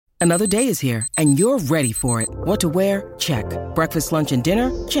Another day is here, and you're ready for it. What to wear? Check. Breakfast, lunch, and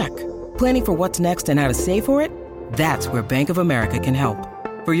dinner? Check. Planning for what's next and how to save for it? That's where Bank of America can help.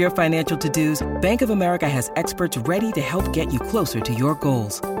 For your financial to-dos, Bank of America has experts ready to help get you closer to your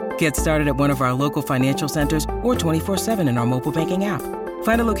goals. Get started at one of our local financial centers or 24/7 in our mobile banking app.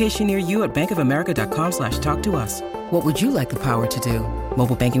 Find a location near you at bankofamerica.com/talktous. What would you like the power to do?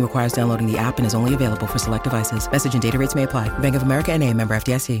 Mobile banking requires downloading the app and is only available for select devices. Message and data rates may apply. Bank of America N.A., member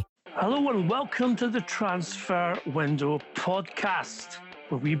FDIC. Hello and welcome to the Transfer Window podcast,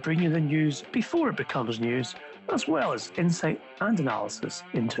 where we bring you the news before it becomes news, as well as insight and analysis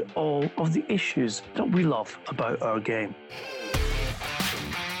into all of the issues that we love about our game.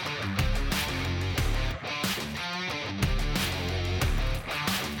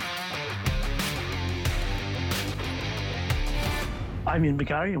 I'm Ian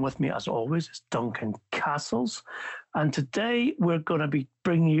McGarry, and with me, as always, is Duncan Castles. And today we're going to be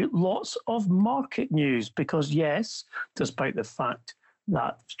bringing you lots of market news because, yes, despite the fact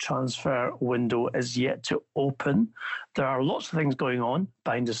that the transfer window is yet to open, there are lots of things going on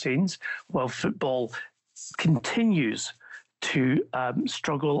behind the scenes while football continues to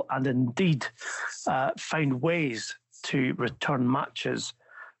struggle and indeed find ways to return matches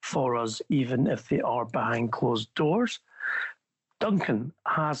for us, even if they are behind closed doors. Duncan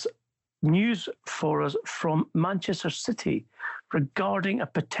has news for us from Manchester City regarding a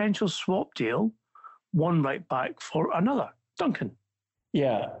potential swap deal, one right back for another. Duncan.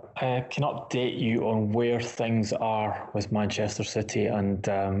 Yeah, I can update you on where things are with Manchester City and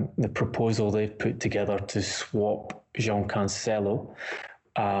the proposal they've put together to swap João Cancelo,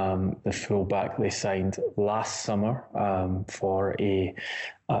 the fullback they signed last summer for a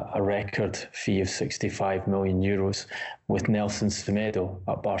record fee of 65 million euros with Nelson Semedo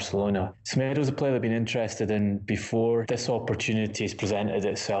at Barcelona. Semedo's a player they've been interested in before. This opportunity has presented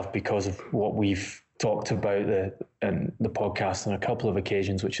itself because of what we've talked about in the podcast on a couple of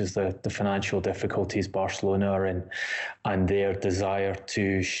occasions, which is the financial difficulties Barcelona are in and their desire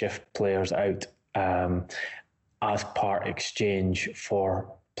to shift players out as part exchange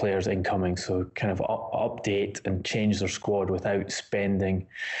for players incoming, so kind of update and change their squad without spending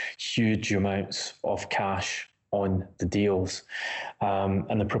huge amounts of cash on the deals.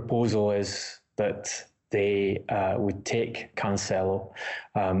 And the proposal is that they would take Cancelo,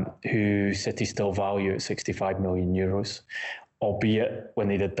 who City still value at 65 million euros, albeit when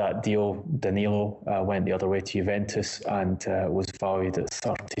they did that deal, Danilo went the other way to Juventus and was valued at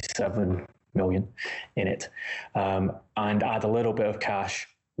 37 million in it, and add a little bit of cash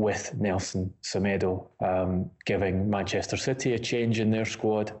with Nelson Semedo, giving Manchester City a change in their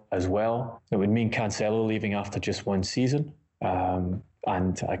squad as well. It would mean Cancelo leaving after just one season, and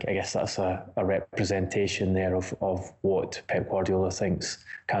I guess that's a representation there of what Pep Guardiola thinks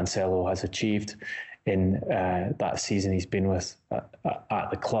Cancelo has achieved in that season he's been with at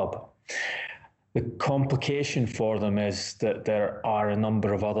the club. The complication for them is that there are a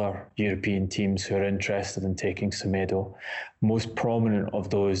number of other European teams who are interested in taking Semedo. Most prominent of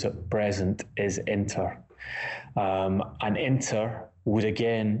those at present is Inter. And Inter would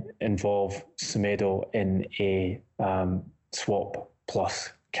again involve Semedo in a swap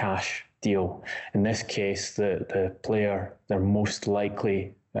plus cash deal. In this case, the player they're most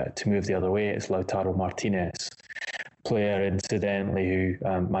likely to move the other way is Lautaro Martinez. Player, incidentally, who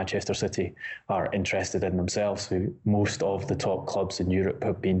Manchester City are interested in themselves, who most of the top clubs in Europe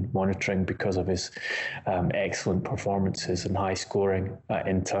have been monitoring because of his excellent performances and high scoring at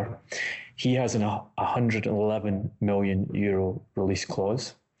Inter. He has an 111 million euro release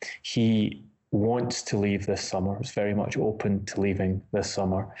clause. He wants to leave this summer, is very much open to leaving this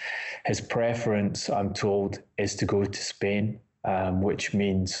summer. His preference, I'm told, is to go to Spain, which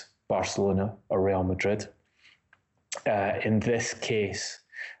means Barcelona or Real Madrid. In this case,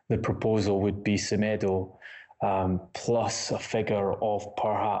 the proposal would be Semedo plus a figure of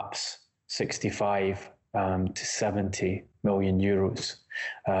perhaps 65 to 70 million euros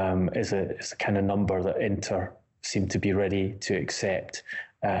is a kind of number that Inter seem to be ready to accept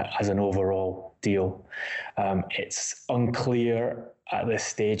as an overall deal. It's unclear at this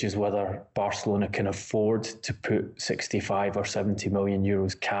stage is whether Barcelona can afford to put 65 or 70 million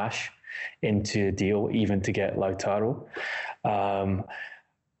euros cash into a deal, even to get Lautaro.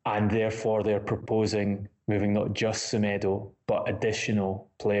 And therefore they're proposing moving not just Semedo, but additional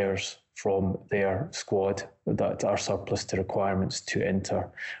players from their squad that are surplus to requirements to Inter.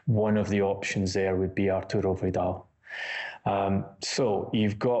 One of the options there would be Arturo Vidal. So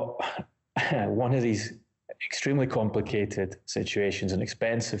you've got one of these extremely complicated situations, an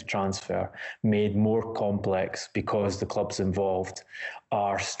expensive transfer made more complex because the clubs involved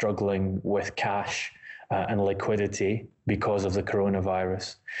are struggling with cash and liquidity because of the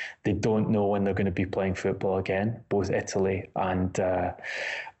coronavirus. They don't know when they're going to be playing football again. Both Italy and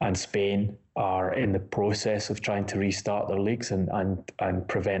Spain are in the process of trying to restart their leagues and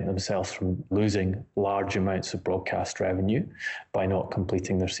prevent themselves from losing large amounts of broadcast revenue by not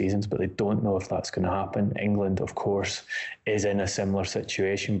completing their seasons, but they don't know if that's going to happen. England, of course, is in a similar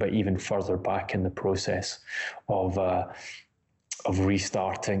situation, but even further back in the process of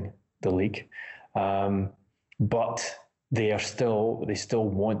restarting the league. But they still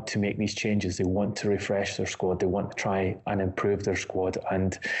want to make these changes. They want to refresh their squad. They want to try and improve their squad.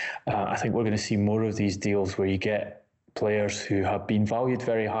 And I think we're going to see more of these deals where you get players who have been valued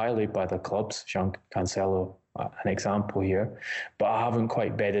very highly by their clubs. João Cancelo, an example here, but haven't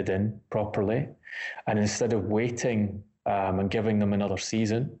quite bedded in properly. And instead of waiting and giving them another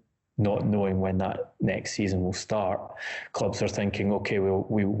season, not knowing when that next season will start, clubs are thinking, okay,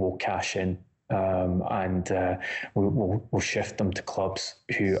 we will cash in. We'll shift them to clubs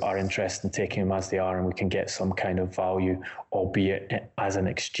who are interested in taking them as they are, and we can get some kind of value, albeit as an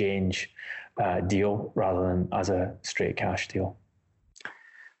exchange deal rather than as a straight cash deal.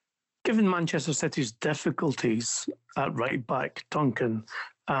 Given Manchester City's difficulties at right back, Duncan,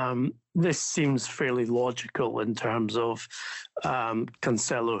 this seems fairly logical in terms of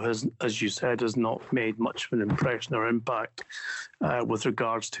Cancelo has, as you said, has not made much of an impression or impact with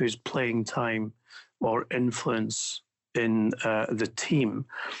regards to his playing time or influence in the team.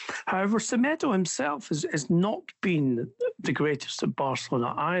 However, Semedo himself has not been the greatest at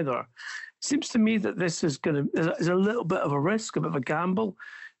Barcelona either. It seems to me that this is a little bit of a risk, a bit of a gamble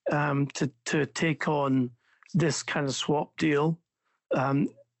to take on this kind of swap deal.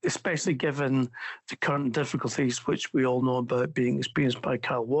 Especially given the current difficulties, which we all know about being experienced by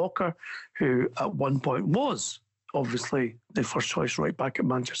Kyle Walker, who at one point was obviously the first choice right back at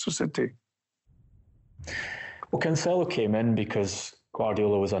Manchester City. Well, Cancelo came in because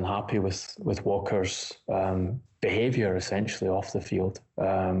Guardiola was unhappy with Walker's behaviour, essentially, off the field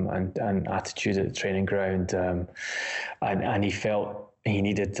and attitude at the training ground. And he felt he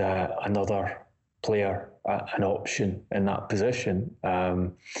needed another player, an option in that position.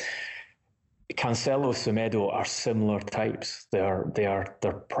 Cancelo, Semedo are similar types. Their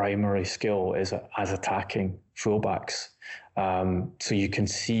primary skill is as attacking fullbacks. So you can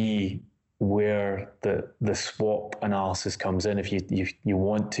see where the swap analysis comes in. If you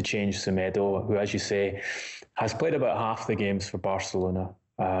want to change Semedo, who, as you say, has played about half the games for Barcelona,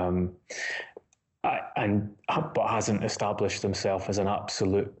 but hasn't established himself as an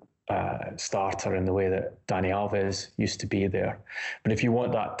absolute starter in the way that Dani Alves used to be there. But if you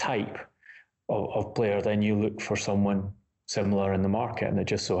want that type of player, then you look for someone similar in the market, and it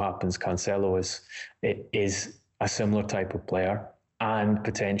just so happens Cancelo is a similar type of player and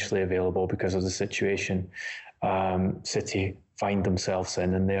potentially available because of the situation City find themselves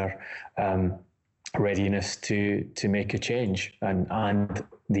in and their readiness to make a change and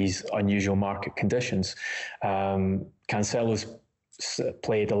these unusual market conditions. Cancelo's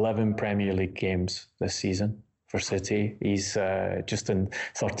played 11 Premier League games this season for City. He's just in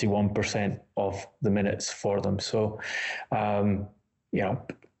 31% of the minutes for them. So,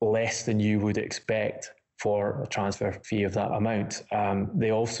 less than you would expect for a transfer fee of that amount.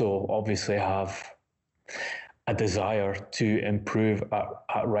 They also obviously have a desire to improve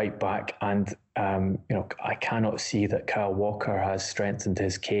at right back. And, I cannot see that Kyle Walker has strengthened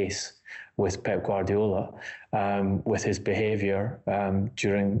his case with Pep Guardiola, with his behaviour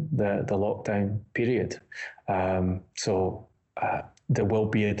during the lockdown period. So there will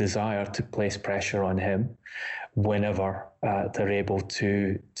be a desire to place pressure on him whenever they're able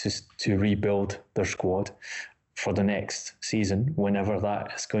to rebuild their squad for the next season, whenever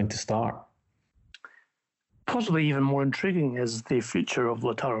that is going to start. Possibly even more intriguing is the future of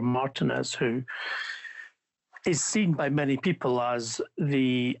Lautaro Martinez, who is seen by many people as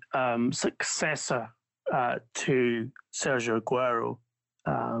the successor to Sergio Aguero,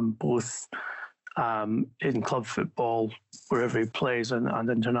 both in club football, wherever he plays, and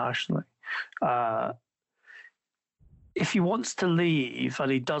internationally. If he wants to leave,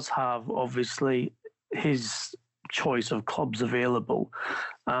 and he does have, obviously, his choice of clubs available,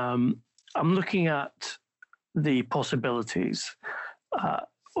 I'm looking at the possibilities.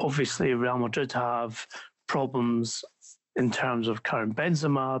 Obviously, Real Madrid have problems in terms of Karim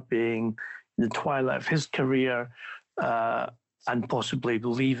Benzema being in the twilight of his career and possibly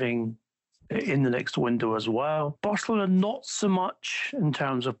leaving in the next window as well. Barcelona, not so much in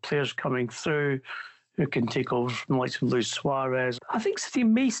terms of players coming through who can take over from the likes of Luis Suarez. I think City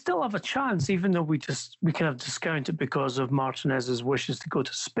may still have a chance, even though we kind of discount it because of Martinez's wishes to go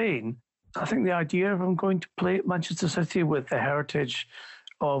to Spain. I think the idea of him going to play at Manchester City with the heritage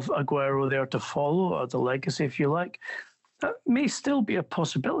of Aguero there to follow, or the legacy, if you like, that may still be a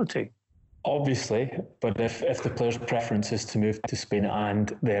possibility. Obviously, but if the player's preference is to move to Spain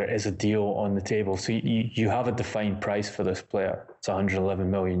and there is a deal on the table, so you have a defined price for this player, it's 111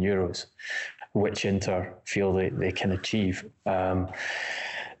 million euros, which Inter feel they can achieve.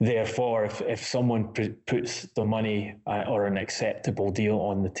 Therefore, if someone puts the money or an acceptable deal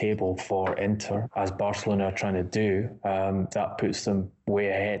on the table for Inter, as Barcelona are trying to do, that puts them way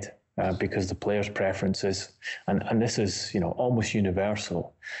ahead. Because the players' preferences, and this is almost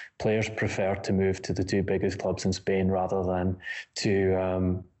universal, players prefer to move to the two biggest clubs in Spain rather than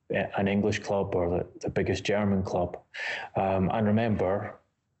to an English club or the biggest German club. And remember,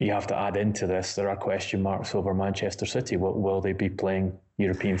 you have to add into this, there are question marks over Manchester City. Will they be playing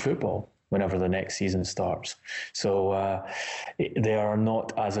European football whenever the next season starts? So they are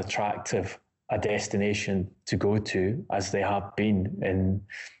not as attractive a destination to go to as they have been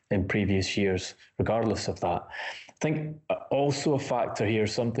in previous years, regardless of that. I think also a factor here,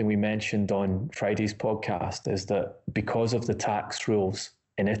 something we mentioned on Friday's podcast, is that because of the tax rules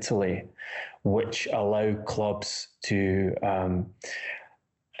in Italy, which allow clubs to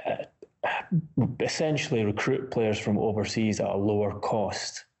essentially recruit players from overseas at a lower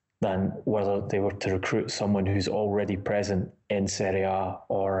cost than whether they were to recruit someone who's already present in Serie A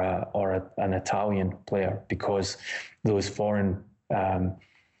or an Italian player, because those foreign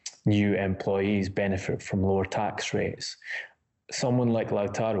new employees benefit from lower tax rates. Someone like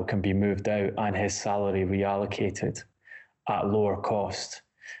Lautaro can be moved out and his salary reallocated at lower cost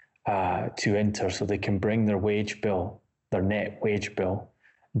to Inter, so they can bring their wage bill, their net wage bill,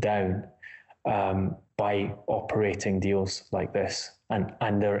 down by operating deals like this.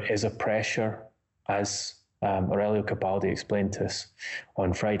 And there is a pressure, as Aurelio Capaldi explained to us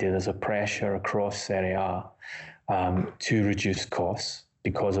on Friday, there's a pressure across Serie A to reduce costs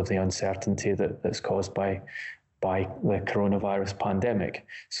because of the uncertainty that's caused by the coronavirus pandemic.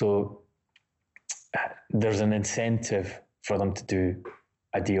 So there's an incentive for them to do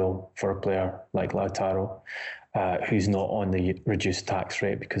a deal for a player like Lautaro, who's not on the reduced tax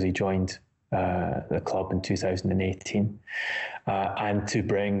rate because he joined the club in 2018, and to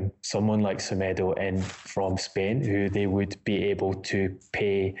bring someone like Semedo in from Spain, who they would be able to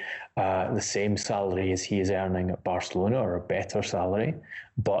pay the same salary as he is earning at Barcelona, or a better salary,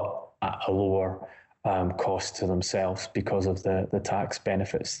 but at a lower cost to themselves because of the tax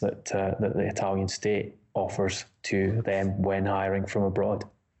benefits that the Italian state offers to them when hiring from abroad.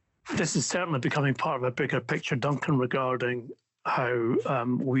 This is certainly becoming part of a bigger picture, Duncan, regarding how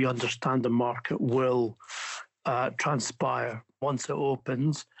we understand the market will transpire once it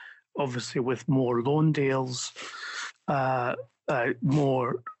opens, obviously with more loan deals,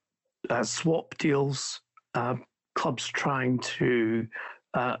 more swap deals, clubs trying to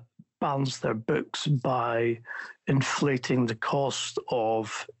balance their books by inflating the cost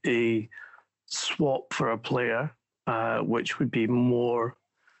of a swap for a player, which would be more,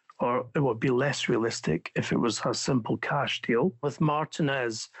 or it would be less realistic if it was a simple cash deal. With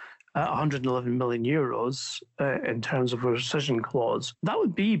Martinez at 111 million euros in terms of a rescission clause, that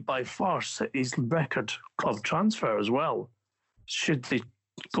would be by far City's record club transfer as well, should they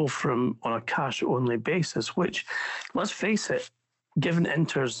go from on a cash-only basis, which, let's face it, given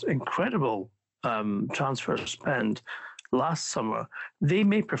Inter's incredible transfer spend last summer, they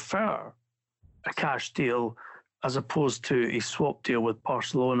may prefer a cash deal as opposed to a swap deal with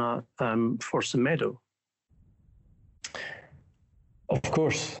Barcelona for Semedo. Of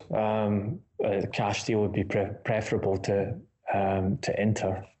course, a cash deal would be preferable to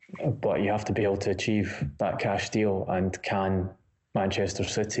Inter, but you have to be able to achieve that cash deal. And can Manchester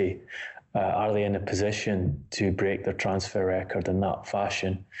City, are they in a position to break their transfer record in that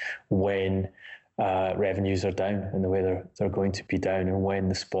fashion when revenues are down in the way they're going to be down, and when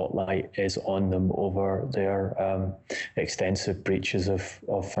the spotlight is on them over their extensive breaches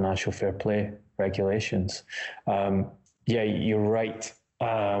of financial fair play regulations? Yeah, you're right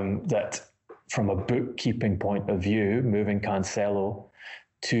that from a bookkeeping point of view, moving Cancelo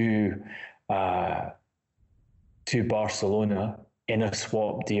to Barcelona in a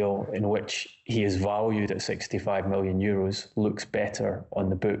swap deal in which he is valued at 65 million euros looks better on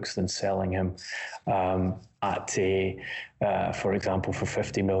the books than selling him for example, for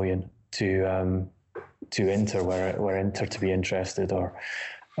 50 million to Inter, where Inter to be interested, or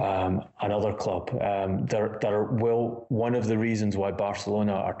another club. One of the reasons why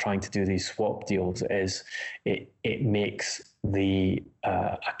Barcelona are trying to do these swap deals is it makes the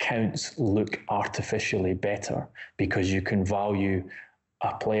accounts look artificially better, because you can value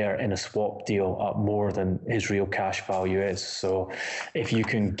a player in a swap deal at more than his real cash value is. So if you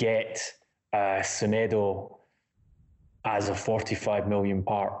can get Semedo as a 45 million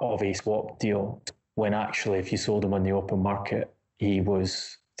part of a swap deal, when actually if you sold him on the open market, he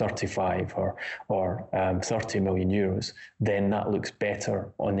was 35 or 30 million euros, then that looks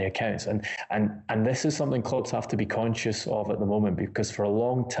better on the accounts. And this is something clubs have to be conscious of at the moment, because for a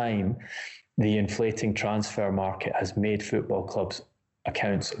long time, the inflating transfer market has made football clubs'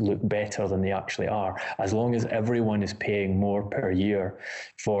 accounts look better than they actually are. As long as everyone is paying more per year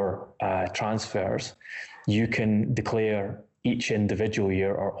for transfers, you can declare each individual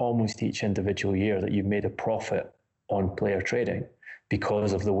year, or almost each individual year, that you've made a profit on player trading,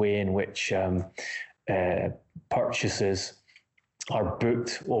 because of the way in which purchases are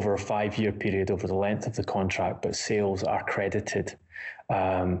booked over a 5-year period over the length of the contract, but sales are credited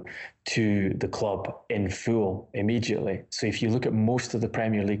to the club in full immediately. So if you look at most of the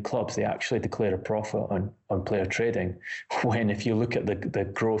Premier League clubs, they actually declare a profit on player trading. When if you look at the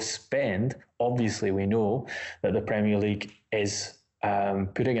gross spend, obviously we know that the Premier League is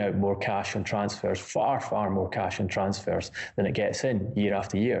putting out more cash on transfers, far more cash on transfers than it gets in year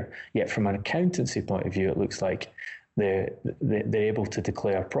after year. Yet from an accountancy point of view, it looks like they're able to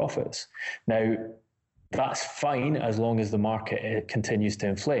declare profits. Now, that's fine as long as the market continues to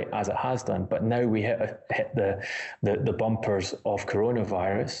inflate, as it has done. But now we hit the bumpers of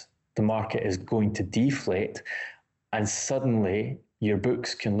coronavirus. The market is going to deflate, and suddenly your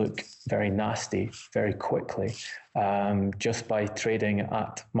books can look very nasty very quickly, just by trading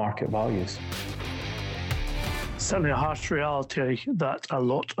at market values. Certainly a harsh reality that a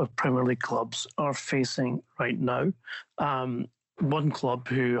lot of Premier League clubs are facing right now. One club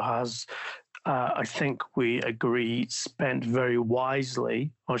who has, I think we agree, spent very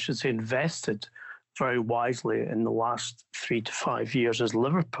wisely, or I should say invested very wisely in the last 3 to 5 years is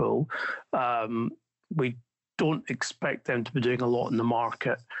Liverpool. We don't expect them to be doing a lot in the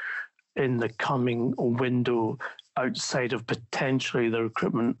market in the coming window, outside of potentially the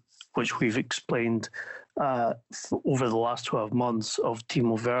recruitment, which we've explained over the last 12 months, of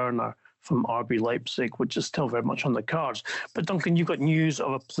Timo Werner from RB Leipzig, which is still very much on the cards. But Duncan, you've got news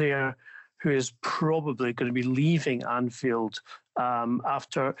of a player who is probably going to be leaving Anfield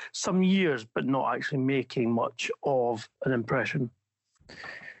after some years, but not actually making much of an impression.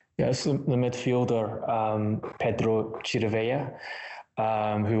 Yes, the midfielder, Pedro Chirivella,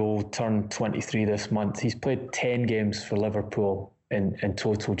 who will turn 23 this month. He's played 10 games for Liverpool in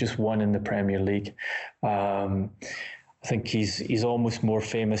total, just one in the Premier League. I think he's almost more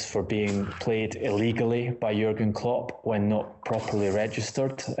famous for being played illegally by Jurgen Klopp when not properly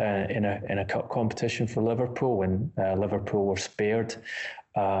registered in a cup competition for Liverpool, when Liverpool were spared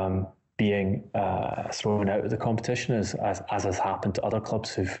being thrown out of the competition, as has happened to other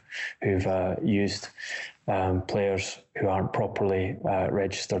clubs who've used players who aren't properly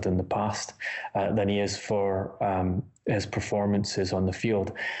registered in the past, than he is for his performances on the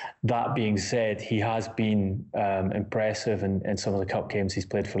field. That being said, he has been impressive in some of the cup games he's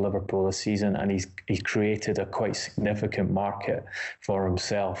played for Liverpool this season, and he's created a quite significant market for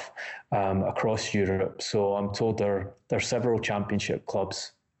himself across Europe. So I'm told there are several championship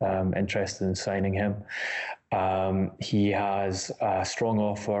clubs interested in signing him. He has a strong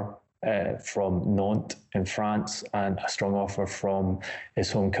offer from Nantes in France, and a strong offer from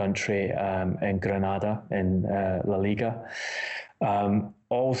his home country in Granada in La Liga.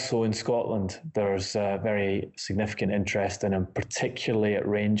 Also in Scotland, there's very significant interest in him, particularly at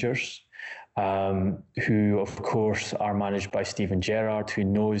Rangers, who of course are managed by Steven Gerrard, who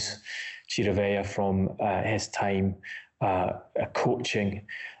knows Chirivella from his time coaching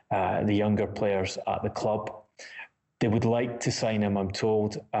the younger players at the club. They would like to sign him, I'm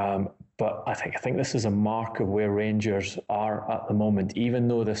told, but I think this is a mark of where Rangers are at the moment. Even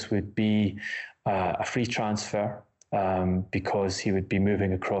though this would be a free transfer, because he would be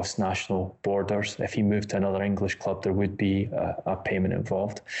moving across national borders. If he moved to another English club, there would be a payment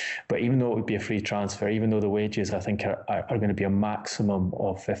involved. But even though it would be a free transfer, even though the wages I think are going to be a maximum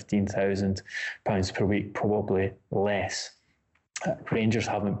of £15,000 per week, probably less, Rangers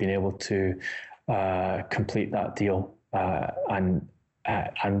haven't been able to complete that deal, and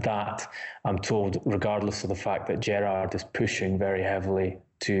that, I'm told, regardless of the fact that Gerrard is pushing very heavily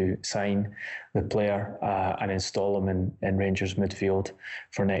to sign the player and install him in Rangers midfield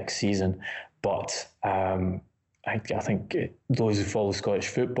for next season. But I think those who follow Scottish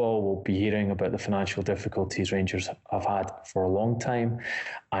football will be hearing about the financial difficulties Rangers have had for a long time,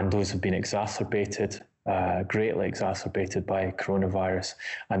 and those have been greatly exacerbated by coronavirus,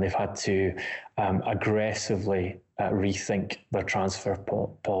 and they've had to aggressively rethink their transfer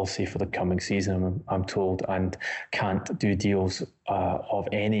policy for the coming season, I'm told, and can't do deals of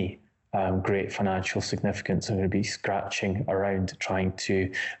any great financial significance. I'm going to be scratching around trying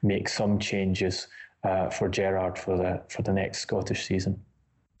to make some changes for Gerrard for the next Scottish season.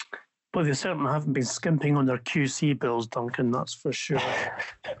 Well, they certainly haven't been skimping on their QC bills, Duncan, that's for sure,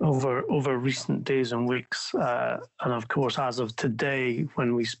 over recent days and weeks. And of course, as of today,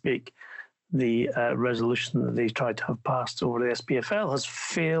 when we speak, the resolution that they tried to have passed over the SPFL has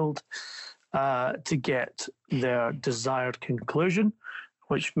failed to get their desired conclusion,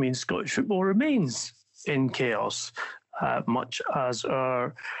 which means Scottish football remains in chaos, much as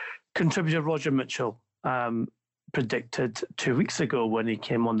our contributor Roger Mitchell predicted 2 weeks ago when he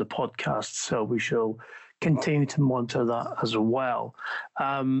came on the podcast. So we shall continue to monitor that as well.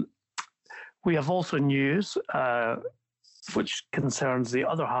 We have also news which concerns the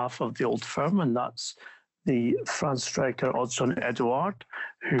other half of the old firm, and that's the France striker Odsonne Edouard,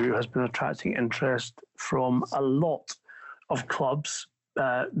 who has been attracting interest from a lot of clubs,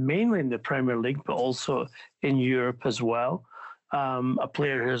 mainly in the Premier League, but also in Europe as well. A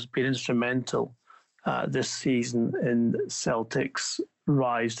player who has been instrumental this season in Celtic's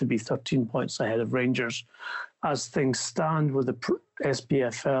rise to be 13 points ahead of Rangers. As things stand with the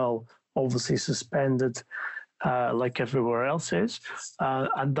SPFL obviously suspended like everywhere else is,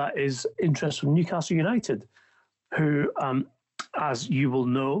 and that is interest from Newcastle United, who, as you will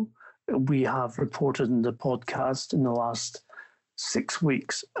know, we have reported in the podcast in the last 6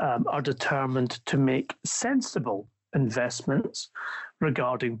 weeks, are determined to make sensible investments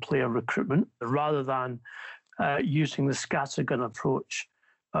regarding player recruitment rather than using the scattergun approach,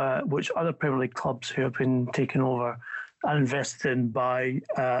 which other Premier League clubs who have been taken over and invested in by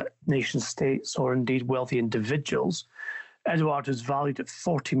nation states or indeed wealthy individuals. Edouard is valued at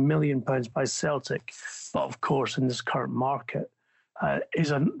 £40 million by Celtic, but of course in this current market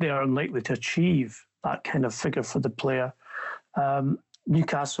they are unlikely to achieve that kind of figure for the player.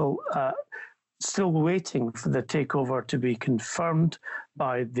 Newcastle still waiting for the takeover to be confirmed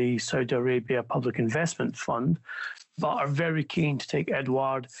by the Saudi Arabia Public Investment Fund, but are very keen to take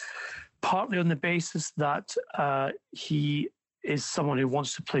Edouard, partly on the basis that he is someone who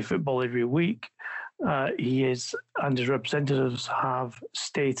wants to play football every week. He is, and his representatives have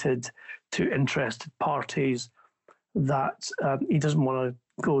stated to interested parties that he doesn't want to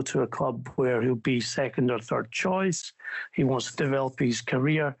go to a club where he'll be second or third choice. He wants to develop his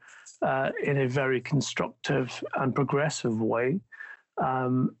career in a very constructive and progressive way.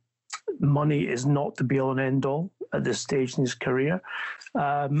 Money is not the be-all and end-all at this stage in his career.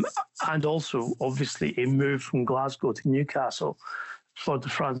 And also, obviously, a move from Glasgow to Newcastle for the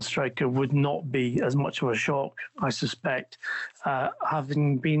France striker would not be as much of a shock, I suspect,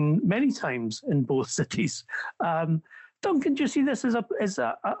 having been many times in both cities. Duncan, do you see this as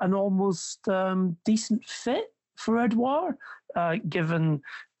an almost decent fit for Edouard, given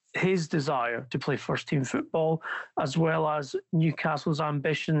his desire to play first-team football, as well as Newcastle's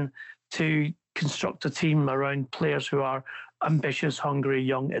ambition to construct a team around players who are ambitious, hungry,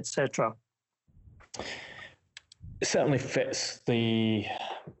 young, etc.? It certainly fits the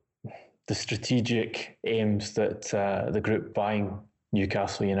strategic aims that the group buying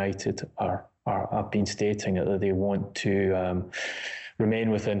Newcastle United have been stating, that they want to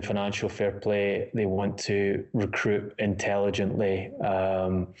remain within financial fair play. They want to recruit intelligently.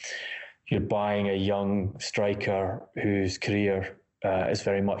 You're buying a young striker whose career is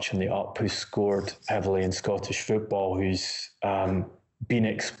very much in the up, who's scored heavily in Scottish football, who's been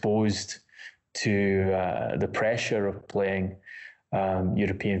exposed to the pressure of playing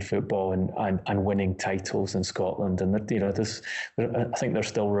European football and winning titles in Scotland. And I think there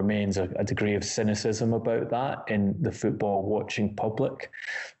still remains a degree of cynicism about that in the football watching public.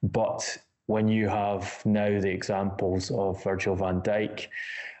 But when you have now the examples of Virgil van Dijk,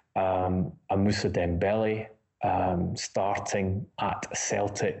 Moussa Dembele starting at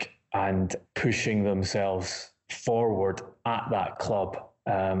Celtic and pushing themselves forward at that club,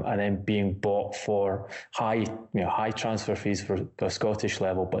 and then being bought for high transfer fees for a Scottish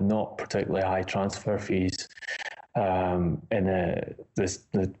level, but not particularly high transfer fees in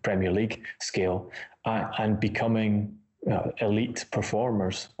the Premier League scale, and becoming elite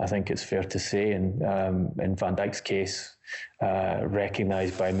performers. I think it's fair to say, in Van Dijk's case,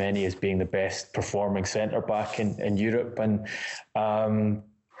 recognised by many as being the best performing centre back in Europe, and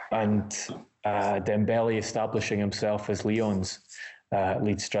Dembele establishing himself as Lyon's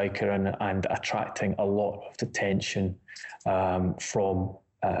lead striker and attracting a lot of attention from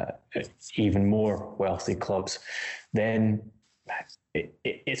even more wealthy clubs, then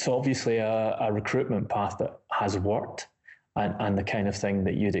it's obviously a recruitment path that has worked and the kind of thing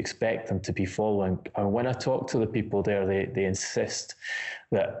that you'd expect them to be following. And when I talk to the people there, they insist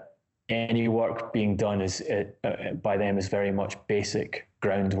that any work being done by them is very much basic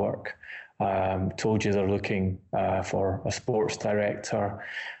groundwork. Told you they're looking for a sports director.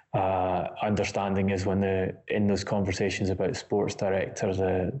 Understanding is when in those conversations about sports director,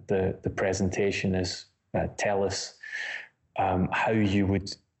 the presentation is tell us how you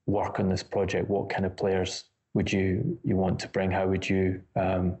would work on this project. What kind of players would you want to bring? How would you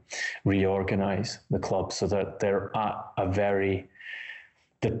reorganise the club so that they're at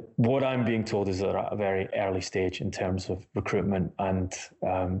what I'm being told is they're at a very early stage in terms of recruitment, and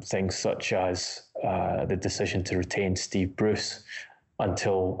things such as the decision to retain Steve Bruce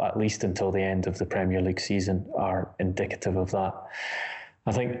at least until the end of the Premier League season are indicative of that.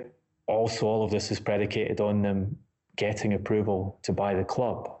 I think also all of this is predicated on them getting approval to buy the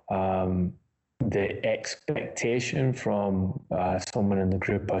club. The expectation from someone in the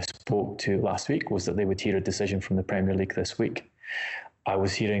group I spoke to last week was that they would hear a decision from the Premier League this week. I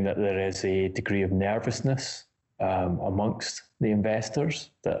was hearing that there is a degree of nervousness amongst the investors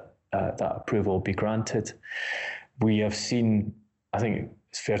that approval will be granted. We have seen, I think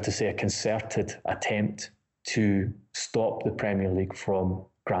it's fair to say, a concerted attempt to stop the Premier League from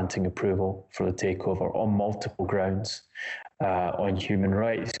granting approval for the takeover on multiple grounds, on human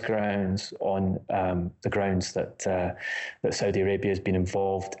rights grounds, on the grounds that Saudi Arabia has been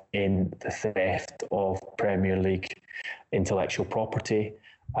involved in the theft of Premier League intellectual property.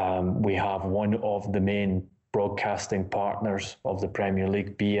 We have one of the main broadcasting partners of the Premier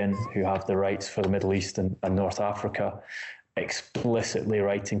League, beIN, who have the rights for the Middle East and North Africa, explicitly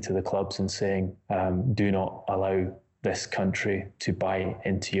writing to the clubs and saying, do not allow this country to buy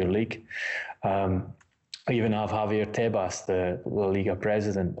into your league. I even have Javier Tebas, the La Liga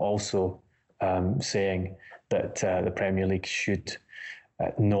president, also saying that the Premier League should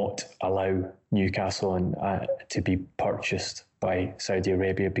not allow Newcastle to be purchased by Saudi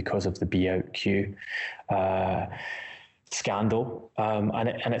Arabia because of the BOutQ scandal.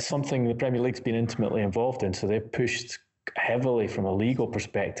 And it's something the Premier League's been intimately involved in. So they've pushed heavily from a legal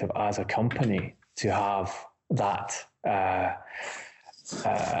perspective as a company to have that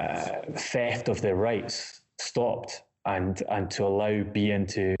theft of their rights stopped and to allow beIN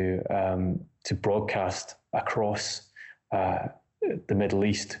to broadcast across the Middle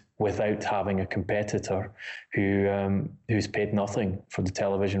East without having a competitor who's paid nothing for the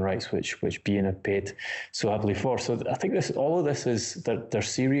television rights which beIN have paid so heavily for. So I think all of this is they're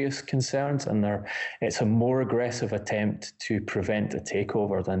serious concerns, and it's a more aggressive attempt to prevent a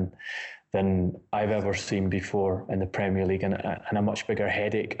takeover than I've ever seen before in the Premier League, and a much bigger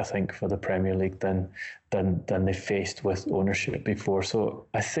headache, I think, for the Premier League than they faced with ownership before. So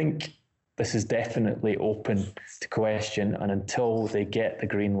I think this is definitely open to question, and until they get the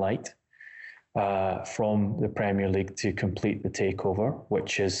green light from the Premier League to complete the takeover,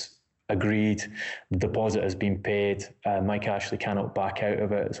 which is agreed, the deposit has been paid, Mike Ashley cannot back out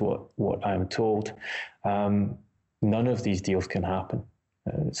of it, is what I'm told. None of these deals can happen.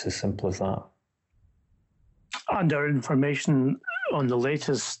 It's as simple as that. And our information on the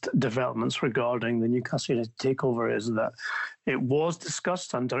latest developments regarding the Newcastle United takeover is that it was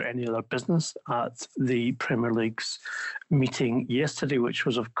discussed under any other business at the Premier League's meeting yesterday, which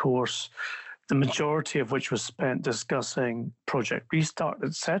was, of course, the majority of which was spent discussing Project Restart,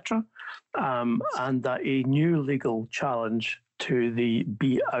 etc., and that a new legal challenge to the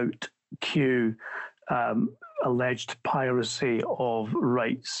BOutQ alleged piracy of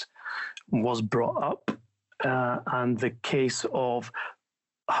rights was brought up, and the case of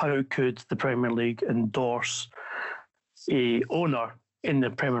how could the Premier League endorse a owner in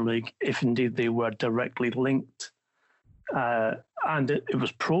the Premier League if indeed they were directly linked, and it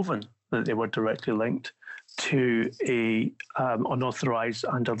was proven that they were directly linked to a unauthorised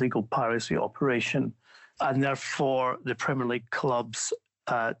and illegal piracy operation, and therefore the Premier League clubs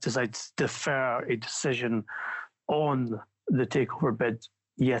decided to defer a decision on the takeover bid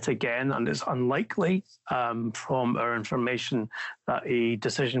yet again, and it's unlikely from our information that a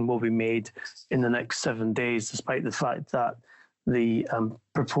decision will be made in the next 7 days, despite the fact that the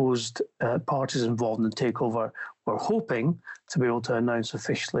proposed parties involved in the takeover were hoping to be able to announce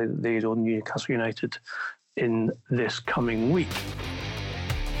officially that they'd own Newcastle United in this coming week.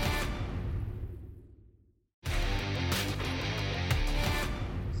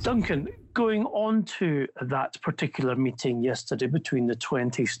 Duncan, going on to that particular meeting yesterday between the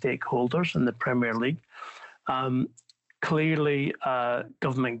 20 stakeholders in the Premier League, clearly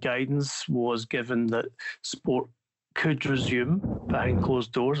government guidance was given that sport could resume behind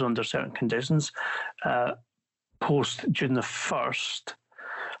closed doors under certain conditions post June the 1st.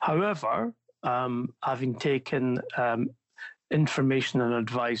 However, having taken information and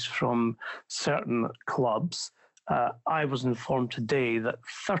advice from certain clubs, I was informed today that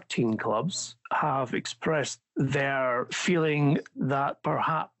 13 clubs have expressed their feeling that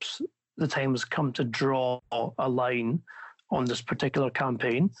perhaps the time has come to draw a line on this particular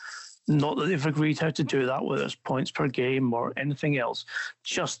campaign. Not that they've agreed how to do that, whether it's points per game or anything else,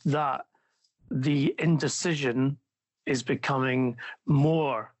 just that the indecision is becoming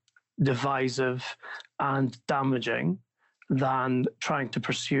more divisive and damaging than trying to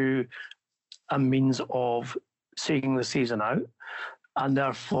pursue a means of seeing the season out, and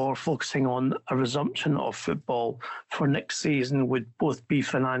therefore focusing on a resumption of football for next season would both be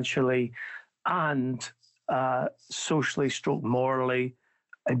financially and socially stroke morally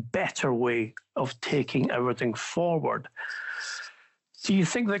a better way of taking everything forward. Do you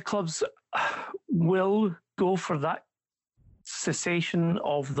think that clubs will go for that cessation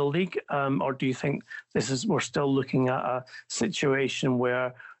of the league, or do you think we're still looking at a situation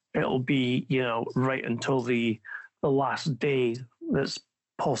where it'll be, right until the last day that's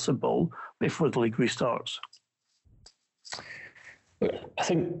possible before the league restarts? I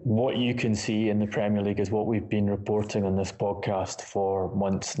think what you can see in the Premier League is what we've been reporting on this podcast for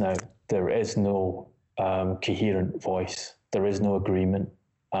months now. There is no coherent voice. There is no agreement.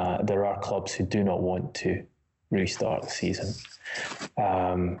 There are clubs who do not want to restart the season.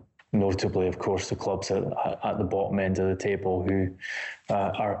 Notably, of course, the clubs at the bottom end of the table who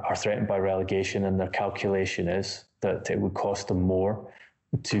are threatened by relegation, and their calculation is that it would cost them more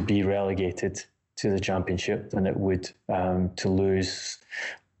to be relegated to the Championship than it would to lose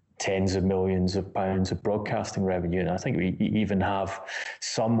tens of millions of pounds of broadcasting revenue. And I think we even have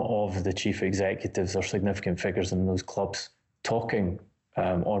some of the chief executives or significant figures in those clubs talking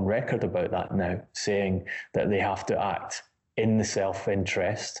on record about that now, saying that they have to act in the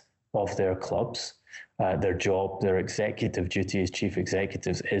self-interest of their clubs. Their job, their executive duty as chief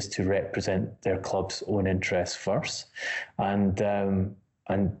executives is to represent their club's own interests first. And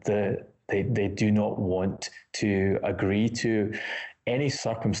they do not want to agree to any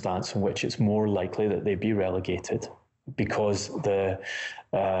circumstance in which it's more likely that they be relegated, because the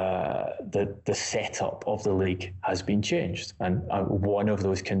setup of the league has been changed. And one of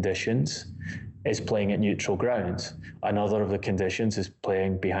those conditions is playing at neutral grounds. Another of the conditions is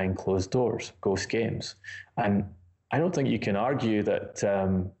playing behind closed doors, ghost games. And I don't think you can argue that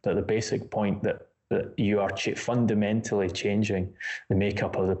that the basic point that you are fundamentally changing the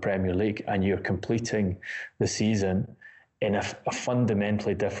makeup of the Premier League and you're completing the season in a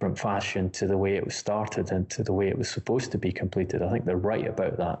fundamentally different fashion to the way it was started and to the way it was supposed to be completed. I think they're right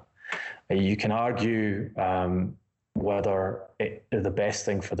about that. You can argue whether the best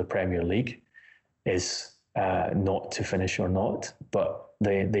thing for the Premier League is not to finish or not, but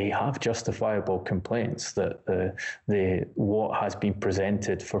they have justifiable complaints that what has been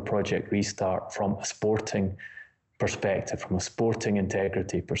presented for Project Restart from a sporting perspective, from a sporting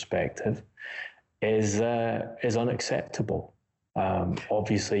integrity perspective, is unacceptable.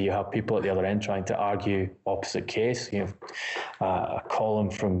 Obviously, you have people at the other end trying to argue opposite case. You have a column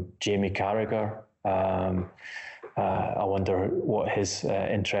from Jamie Carragher. I wonder what his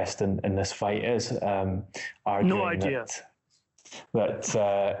interest in this fight is. Arguing no idea.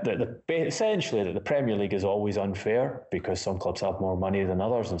 Essentially that the Premier League is always unfair because some clubs have more money than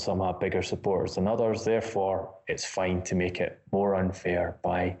others and some have bigger supporters than others. Therefore, it's fine to make it more unfair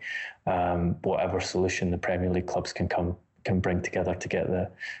by whatever solution the Premier League clubs can bring together to get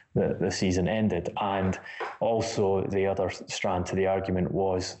the season ended. And also the other strand to the argument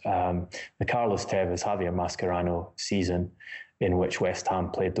was the Carlos Tevez, Javier Mascherano season, in which West Ham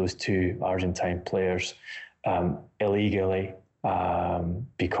played those two Argentine players illegally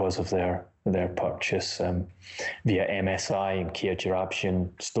because of their purchase via MSI and Kia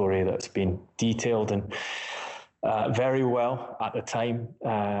Joorabchian story that's been detailed and very well at the time,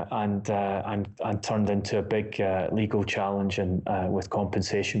 and turned into a big legal challenge and with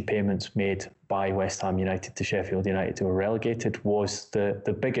compensation payments made by West Ham United to Sheffield United, who were relegated, was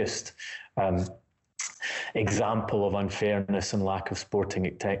the biggest example of unfairness and lack of sporting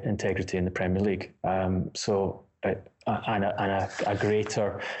integrity in the Premier League. And a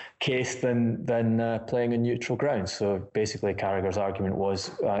greater case than playing on neutral grounds. So basically, Carragher's argument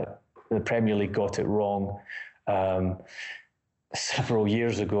was the Premier League got it wrong several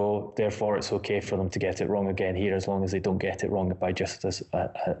years ago. Therefore, it's okay for them to get it wrong again here, as long as they don't get it wrong by just as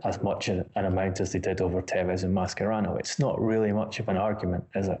much an amount as they did over Tevez and Mascherano. It's not really much of an argument,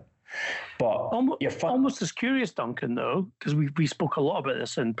 is it? But almost as curious, Duncan, though, because we spoke a lot about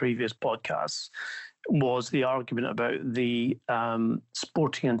this in previous podcasts, was the argument about the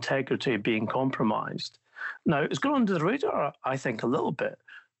sporting integrity being compromised. Now, it's gone under the radar, I think, a little bit,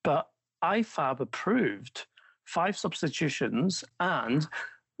 but IFAB approved 5 substitutions and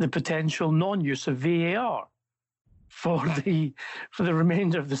the potential non-use of VAR for the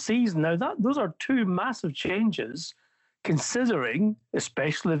remainder of the season. Now, those are 2 massive changes, considering,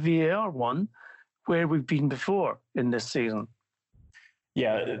 especially the VAR one, where we've been before in this season.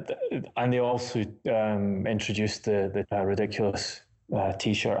 Yeah, and they also introduced the ridiculous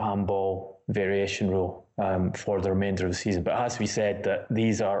T-shirt handball variation rule for the remainder of the season. But it has to be said that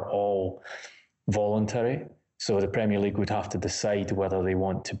these are all voluntary. So the Premier League would have to decide whether they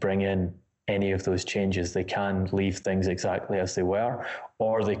want to bring in any of those changes. They can leave things exactly as they were,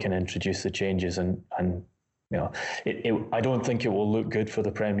 or they can introduce the changes. And you know, I don't think it will look good for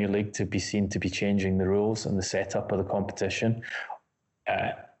the Premier League to be seen to be changing the rules and the setup of the competition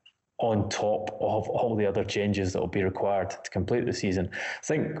on top of all the other changes that will be required to complete the season. I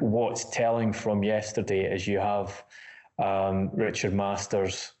think what's telling from yesterday is you have Richard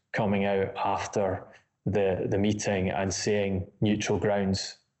Masters coming out after the meeting and saying neutral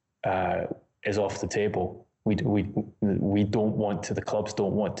grounds is off the table. We don't want to, the clubs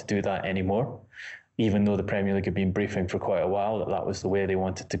don't want to do that anymore, even though the Premier League had been briefing for quite a while that was the way they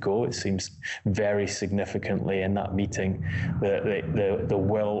wanted to go. It seems very significantly in that meeting that the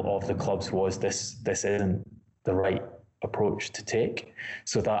will of the clubs was this isn't the right approach to take.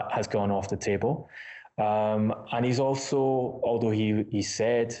 So that has gone off the table. And he's also, although he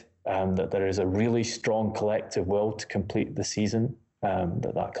said that there is a really strong collective will to complete the season,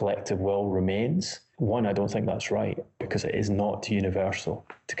 that collective will remains. One, I don't think that's right, because it is not universal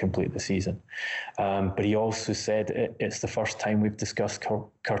to complete the season. But he also said it's the first time we've discussed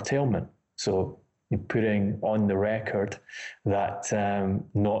curtailment. So putting on the record that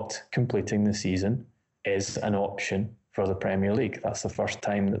not completing the season is an option for the Premier League. That's the first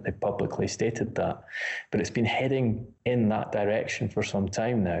time that they publicly stated that. But it's been heading in that direction for some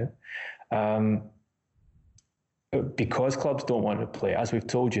time now. Because clubs don't want to play, as we've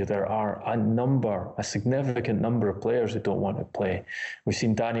told you, there are a significant number of players who don't want to play. We've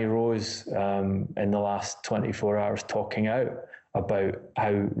seen Danny Rose in the last 24 hours talking out about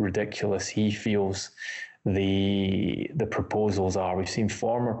how ridiculous he feels the proposals are. We've seen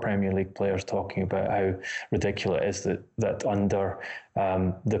former Premier League players talking about how ridiculous it is that under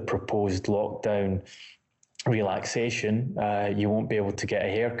the proposed lockdown relaxation, you won't be able to get a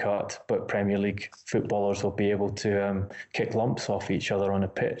haircut, but Premier League footballers will be able to kick lumps off each other on a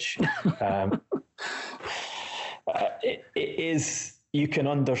pitch. It is. You can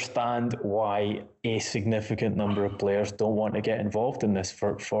understand why a significant number of players don't want to get involved in this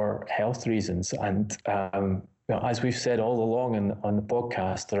for health reasons. And as we've said all along on the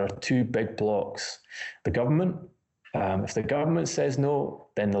podcast, there are 2 big blocks. The government. If the government says no,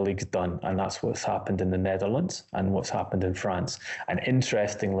 then the league's done. And that's what's happened in the Netherlands and what's happened in France. And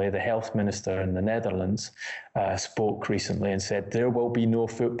interestingly, the health minister in the Netherlands spoke recently and said there will be no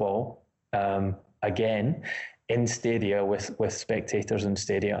football again in stadia with spectators in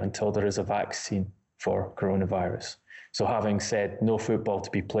stadia until there is a vaccine for coronavirus. So having said no football to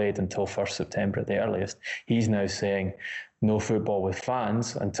be played until 1st September at the earliest, he's now saying no football with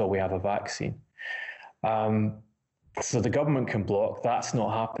fans until we have a vaccine. So the government can block. That's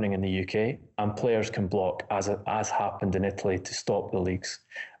not happening in the UK, and players can block, as happened in Italy, to stop the leagues.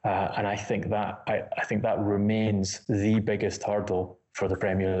 And I think that remains the biggest hurdle for the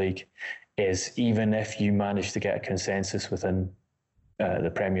Premier League. Is even if you manage to get a consensus within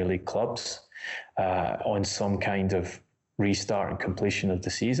the Premier League clubs on some kind of restart and completion of the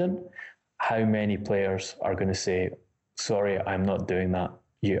season, how many players are going to say, "Sorry, I'm not doing that.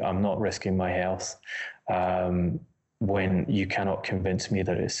 I'm not risking my health." When you cannot convince me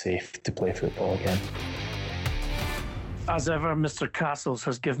that it's safe to play football again. As ever, Mr. Castles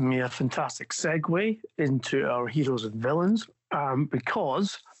has given me a fantastic segue into our heroes and villains,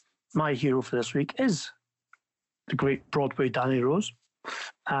 because my hero for this week is the great Broadway Danny Rose,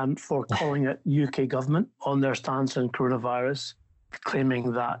 for calling it UK government on their stance on coronavirus,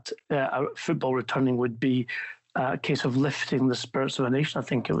 claiming that football returning would be a case of lifting the spirits of a nation. I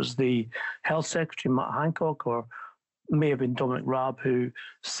think it was the Health Secretary, Matt Hancock, or may have been Dominic Raab, who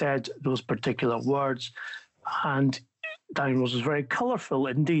said those particular words. And Danny Rose was very colourful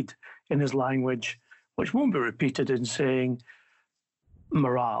indeed in his language, which won't be repeated, in saying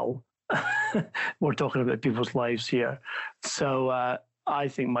morale. We're talking about people's lives here. So I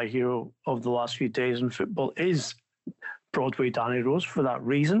think my hero of the last few days in football is Broadway Danny Rose for that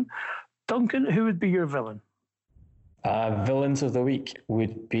reason. Duncan, who would be your villain? Villains of the week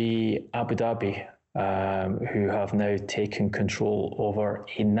would be Abu Dhabi, who have now taken control over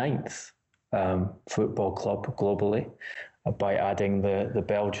a ninth football club globally by adding the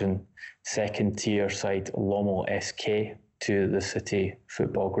Belgian second-tier side Lommel SK to the City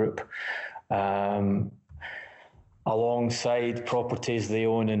Football Group. Alongside properties they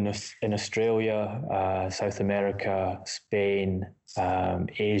own in Australia, South America, Spain,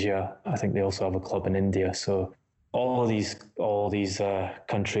 Asia. I think they also have a club in India. So all these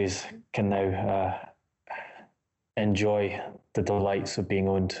countries can now enjoy the delights of being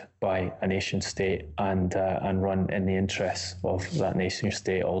owned by a nation state and run in the interests of that nation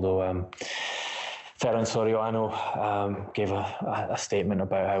state. Although Ferran Soriano gave a statement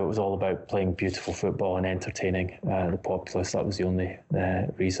about how it was all about playing beautiful football and entertaining the populace. That was the only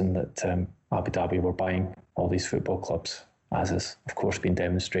reason that Abu Dhabi were buying all these football clubs, as has, of course, been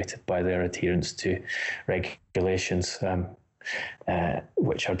demonstrated by their adherence to regulations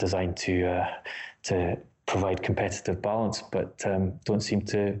which are designed to provide competitive balance, but don't seem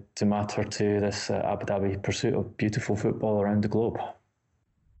to matter to this Abu Dhabi pursuit of beautiful football around the globe.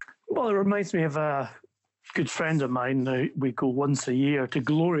 Well, it reminds me of a good friend of mine. We go once a year to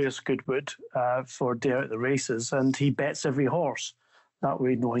glorious Goodwood for Day Out the Races, and he bets every horse. That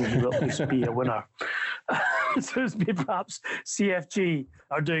way, knowing he will at least be a winner. So perhaps CFG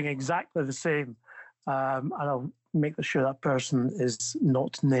are doing exactly the same. And I'll make sure that person is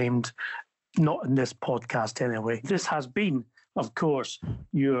not named, not in this podcast anyway. This has been, of course,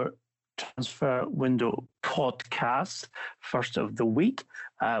 your Transfer Window podcast, first of the week.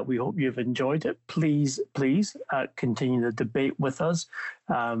 We hope you've enjoyed it. Please continue the debate with us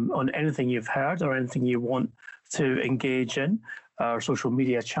on anything you've heard or anything you want to engage in. Our social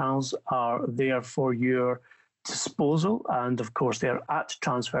media channels are there for your disposal, and of course they're at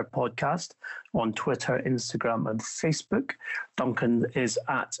Transfer Podcast on Twitter, Instagram and Facebook. Duncan is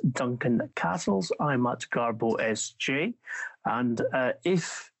at Duncan Castles. I'm at Garbo SJ. And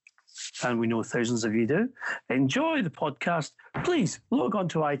and we know thousands of you do, enjoy the podcast, please log on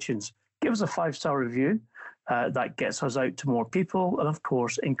to iTunes, give us a 5-star review. That gets us out to more people and, of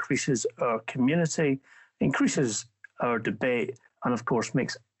course, increases our community, increases our debate, and, of course,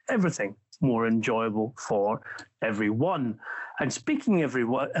 makes everything more enjoyable for everyone. And speaking of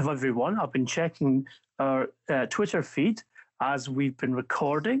everyone, I've been checking our Twitter feed as we've been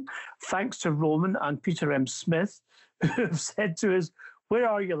recording, thanks to Roman and Peter M. Smith, who have said to us, "Where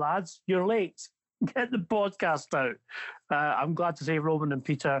are you, lads? You're late. Get the podcast out." I'm glad to say, Roman and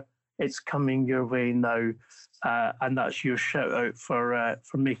Peter, it's coming your way now. And that's your shout out for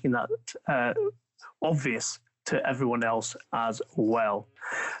making that obvious to everyone else as well.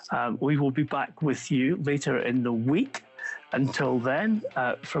 We will be back with you later in the week. Until then,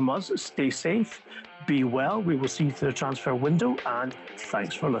 from us, stay safe, be well. We will see you through the transfer window, and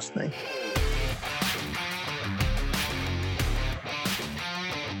thanks for listening.